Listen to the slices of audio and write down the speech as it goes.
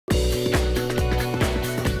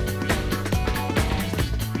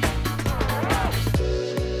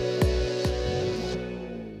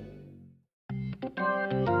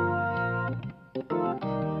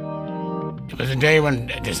a day when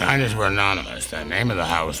designers were anonymous. The name of the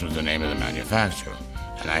house was the name of the manufacturer.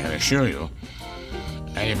 And I can assure you,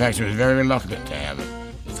 the manufacturer was very reluctant to have a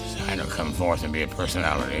designer come forth and be a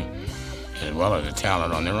personality as well as a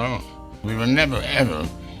talent on their own. We were never, ever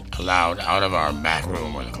allowed out of our back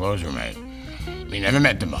room where the clothes were made. We never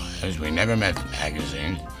met the buyers, we never met the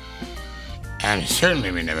magazines, and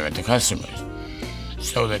certainly we never met the customers.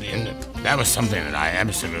 So that was something that I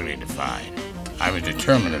absolutely defied. I was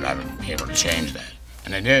determined that I would be able to change that,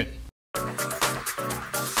 and I did.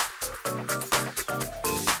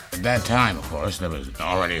 At that time, of course, there was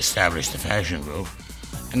already established the fashion group,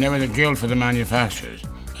 and there was a guild for the manufacturers.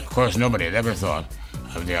 Of course, nobody had ever thought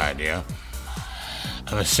of the idea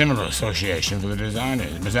of a similar association for the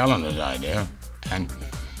designers. It was Eleanor's idea, and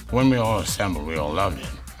when we all assembled, we all loved it.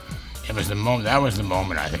 It was the moment, that was the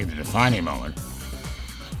moment, I think, the defining moment,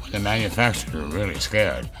 when the manufacturers were really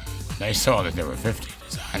scared. They saw that there were 50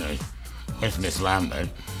 designers with Miss Lambert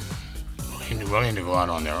willing to go out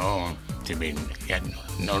on their own to get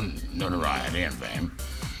notoriety and fame.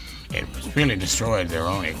 It was really destroyed their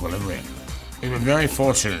own equilibrium. We were very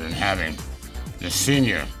fortunate in having the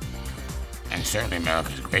senior and certainly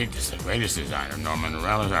America's greatest designer, Norman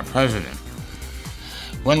Norell, as our president.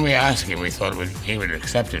 When we asked him, we thought he would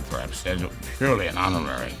accept it perhaps as purely an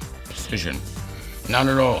honorary position. Not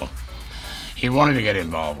at all. He wanted to get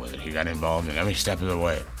involved with it. He got involved in every step of the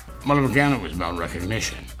way. Well, again, it was about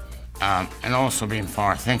recognition and also being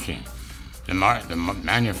far-thinking. The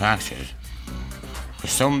manufacturers were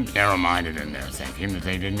so narrow-minded in their thinking that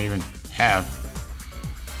they didn't even have,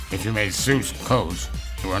 if you made suits and coats,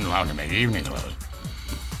 you weren't allowed to make evening clothes.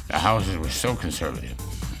 The houses were so conservative,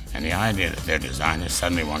 and the idea that their designers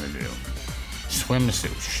suddenly wanted to do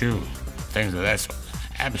swimsuits, shoes, things of that sort,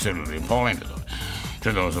 absolutely appalling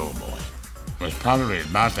to those old boys. It was probably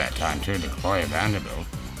about that time, too, that Gloria Vanderbilt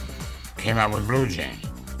came out with blue jeans.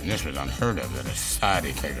 And this was unheard of, that a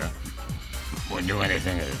society figure would do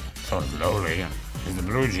anything as sort of lowly as the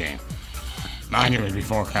blue jean. Mind you, it was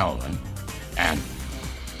before Calvin, and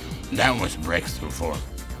that was a breakthrough for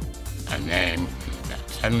a name that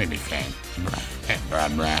suddenly became a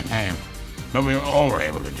brand name. But we all were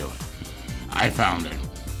able to do it. I found it.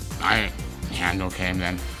 My handle came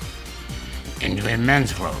then into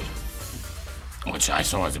men's clothes, which I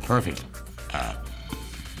saw as a perfect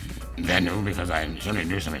venue because I certainly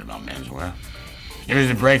knew something about menswear. It was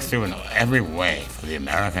a breakthrough in every way for the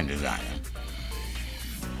American designer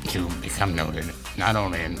to become noted, not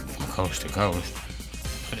only from coast to coast,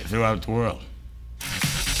 but throughout the world.